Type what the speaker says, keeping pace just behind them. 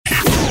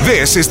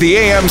This is the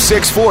AM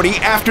 640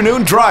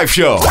 Afternoon Drive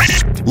Show.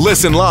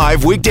 Listen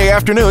live weekday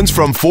afternoons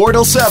from 4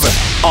 till 7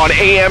 on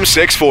AM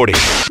 640.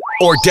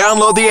 Or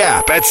download the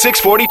app at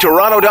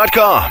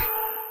 640toronto.com.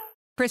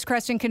 Chris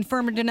Creston,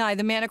 confirm or deny,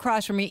 the man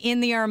across from me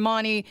in the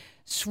Armani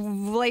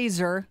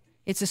blazer,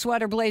 it's a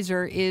sweater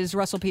blazer, is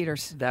Russell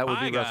Peters. That would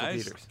Hi, be Russell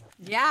guys. Peters.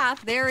 Yeah,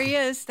 there he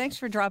is. Thanks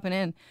for dropping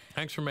in.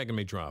 Thanks for making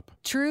me drop.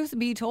 Truth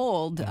be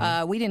told,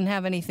 we didn't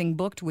have anything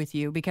booked with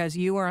you because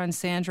you were on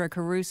Sandra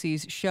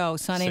Carusi's show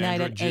Sunday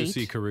night at 8.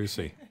 Juicy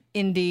Carusi.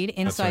 Indeed,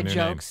 Inside new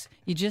Jokes.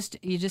 You just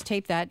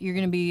taped that. You're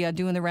going to be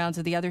doing the rounds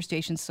of the other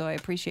stations, so I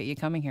appreciate you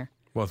coming here.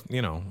 Well,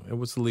 you know, it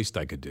was the least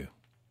I could do.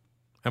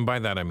 And by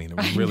that, I mean,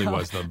 it really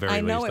was the very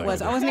least I know it was.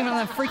 could I do. wasn't even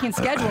on the freaking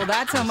schedule.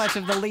 That's how much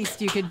of the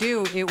least you could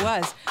do it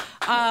was.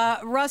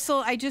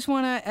 Russell, I just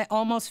want to,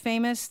 Almost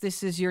Famous,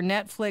 this is your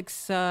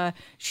Netflix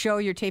show.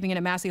 You're taping it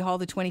at Massey Hall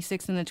the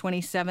 26th and the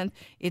 27th.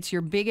 It's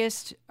your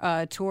biggest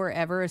tour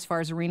ever as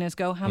far as arenas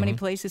go. How many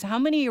places? How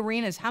many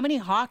arenas? How many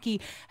hockey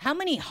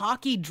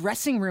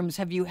dressing rooms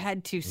have you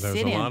had to There's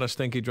sit a in? lot of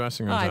stinky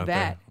dressing rooms I out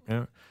bet. there.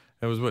 Yeah.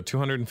 It was,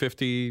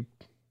 250,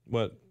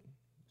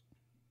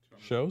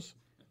 shows?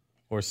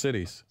 Or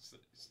cities?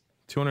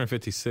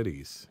 250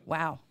 cities.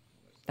 Wow.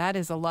 That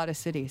is a lot of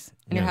cities.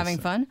 And you're Yes. having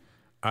fun?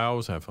 I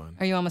always have fun.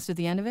 Are you almost at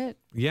the end of it?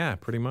 Yeah,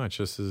 pretty much.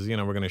 This is, we're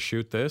going to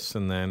shoot this,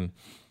 and then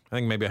I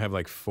think maybe I have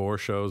like 4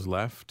 shows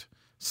left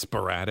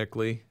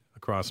sporadically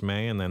across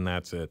May, and then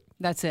that's it.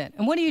 That's it.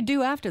 And what do you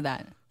do after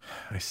that?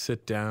 I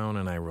sit down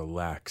and I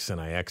relax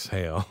and I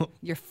exhale.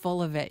 You're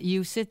full of it.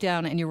 You sit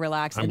down and you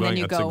relax, and then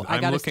you go, I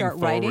I'm got to looking start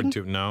forward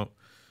writing. No,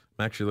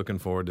 I'm actually looking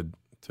forward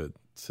to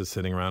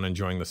sitting around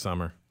enjoying the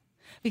summer.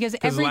 Because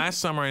Last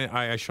summer,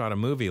 I shot a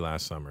movie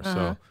last summer,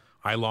 so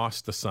I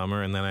lost the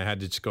summer, and then I had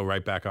to just go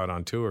right back out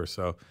on tour.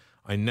 So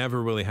I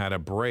never really had a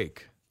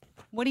break.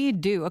 What do you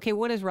do? Okay,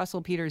 what does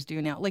Russell Peters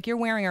do now? Like, you're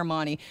wearing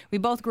Armani. We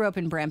both grew up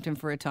in Brampton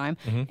for a time,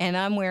 and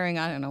I'm wearing,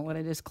 I don't know what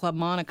it is, Club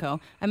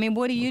Monaco. I mean,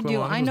 what do you do?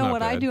 Monaco's I know not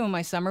what I bad. do in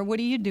my summer. What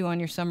do you do on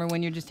your summer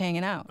when you're just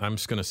hanging out? I'm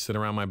just going to sit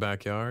around my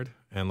backyard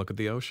and look at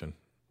the ocean.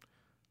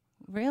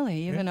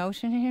 Really? You have an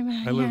ocean in your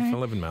backyard? I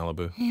live in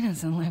Malibu. He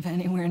doesn't live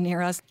anywhere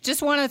near us.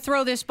 Just want to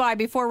throw this by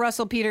before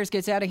Russell Peters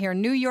gets out of here.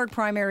 New York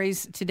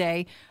primaries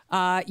today.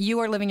 You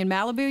are living in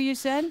Malibu, you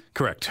said?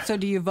 Correct. So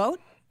do you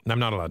vote? I'm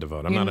not allowed to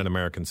vote. I'm not an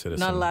American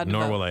citizen. not allowed to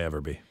nor vote. will I ever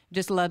be.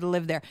 Just allowed to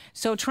live there.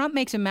 So Trump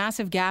makes a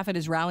massive gaffe at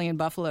his rally in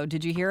Buffalo.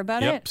 Did you hear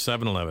about Yep, it?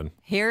 7-Eleven.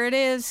 Here it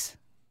is.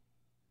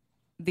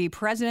 The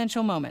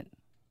presidential moment.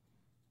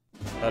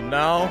 And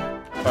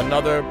now,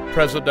 another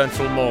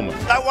presidential moment.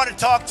 I want to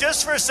talk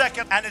just for a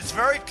second, and it's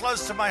very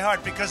close to my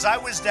heart because I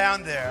was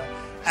down there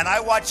and I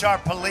watch our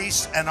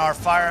police and our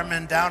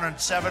firemen down on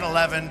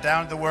 7-Eleven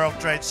down at the World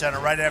Trade Center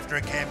right after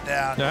it came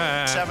down.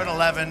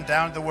 7-Eleven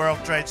down at the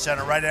World Trade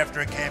Center right after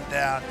it came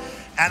down.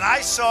 And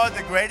I saw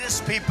the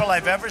greatest people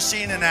I've ever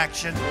seen in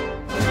action.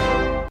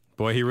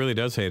 Boy, he really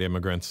does hate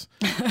immigrants.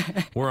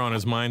 We're on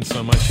his mind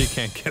so much he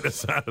can't get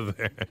us out of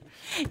there.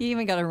 You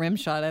even got a rim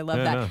shot. I love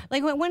Yeah, that. I know.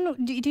 Like,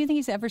 when do you think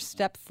he's ever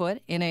stepped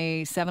foot in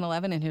a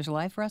 7-Eleven in his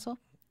life, Russell?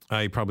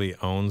 He probably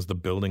owns the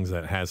buildings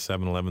that has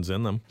 7-Elevens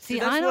in them. See,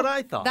 that's what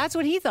I thought. That's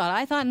what he thought.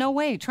 I thought, no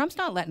way. Trump's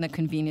not letting a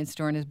convenience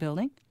store in his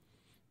building.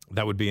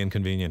 That would be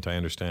inconvenient, I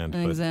understand.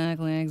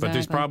 Exactly. But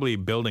there's probably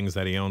buildings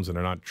that he owns that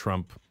are not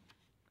Trump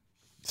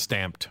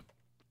stamped.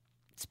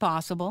 It's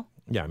possible.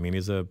 Yeah, I mean,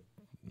 he's a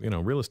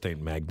real estate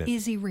magnate.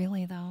 Is he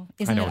really, though?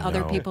 Isn't it don't other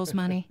know. people's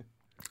money?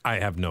 I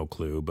have no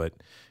clue, but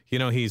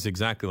he's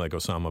exactly like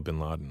Osama bin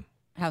Laden.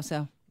 How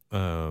so?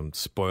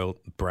 Spoiled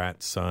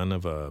brat son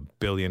of a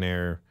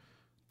billionaire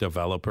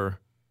developer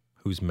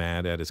who's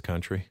mad at his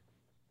country.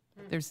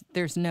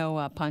 There's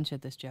no punch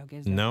at this joke,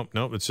 is there?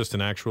 Nope, it's just an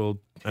actual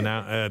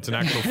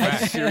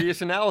fact.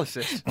 Serious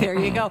analysis. There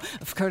you go.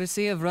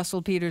 Courtesy of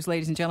Russell Peters,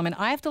 ladies and gentlemen.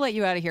 I have to let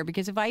you out of here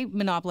because if I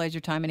monopolize your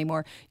time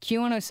anymore,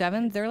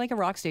 Q107, they're like a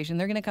rock station.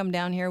 They're going to come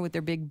down here with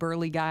their big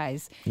burly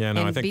guys. Yeah,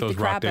 no, and I think beat the those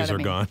crap rock days out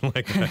are of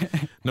me.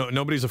 gone.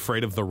 Nobody's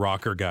afraid of the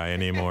rocker guy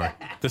anymore.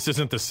 This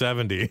isn't the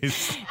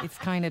 70s. It's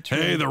kind of true.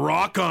 Hey, the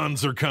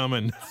rock-ons are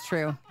coming. It's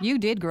true. You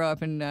did grow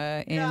up in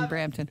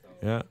Brampton.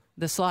 Yeah,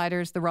 The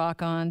Sliders, the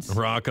Rock-Ons.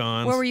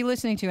 rock-ons. What were you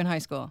listening to in high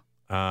school?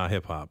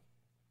 Hip-hop.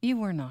 You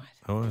were not.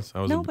 I was.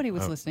 Nobody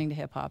was listening to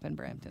hip-hop in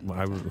Brampton.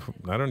 I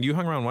don't. You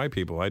hung around white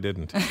people. I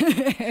didn't.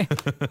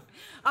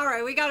 All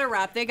right, we got to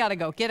wrap. They got to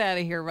go. Get out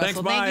of here,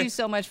 Russell. Thanks, bye. Thank you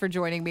so much for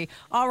joining me.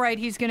 All right,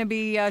 he's going to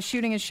be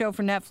shooting his show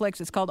for Netflix.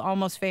 It's called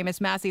Almost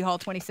Famous, Massey Hall,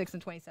 26th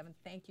and 27th.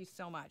 Thank you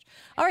so much.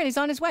 All right, he's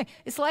on his way.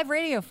 It's live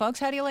radio, folks.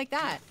 How do you like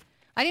that?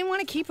 I didn't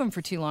want to keep him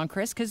for too long,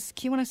 Chris, because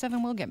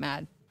Q107 will get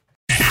mad.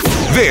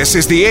 This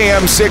is the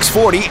AM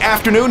 640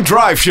 Afternoon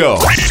Drive Show.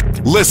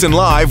 Listen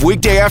live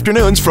weekday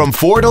afternoons from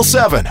 4 till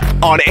 7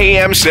 on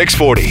AM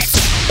 640.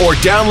 Or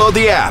download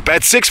the app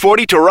at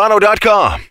 640toronto.com.